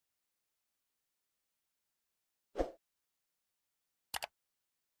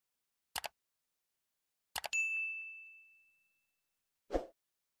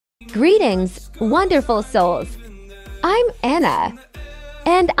Greetings, wonderful souls! I'm Anna,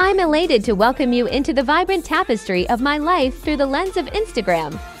 and I'm elated to welcome you into the vibrant tapestry of my life through the lens of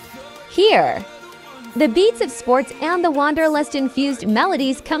Instagram. Here, the beats of sports and the wanderlust-infused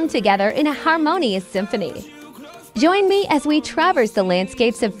melodies come together in a harmonious symphony. Join me as we traverse the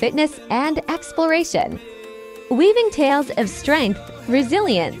landscapes of fitness and exploration, weaving tales of strength,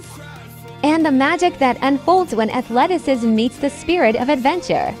 resilience, and the magic that unfolds when athleticism meets the spirit of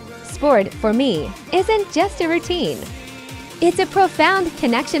adventure. Sport, for me, isn't just a routine. It's a profound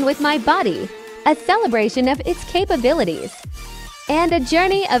connection with my body, a celebration of its capabilities, and a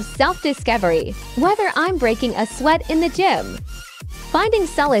journey of self-discovery, whether I'm breaking a sweat in the gym, finding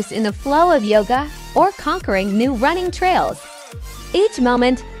solace in the flow of yoga, or conquering new running trails. Each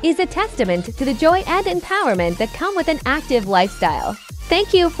moment is a testament to the joy and empowerment that come with an active lifestyle.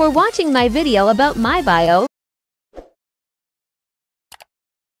 Thank you for watching my video about my bio.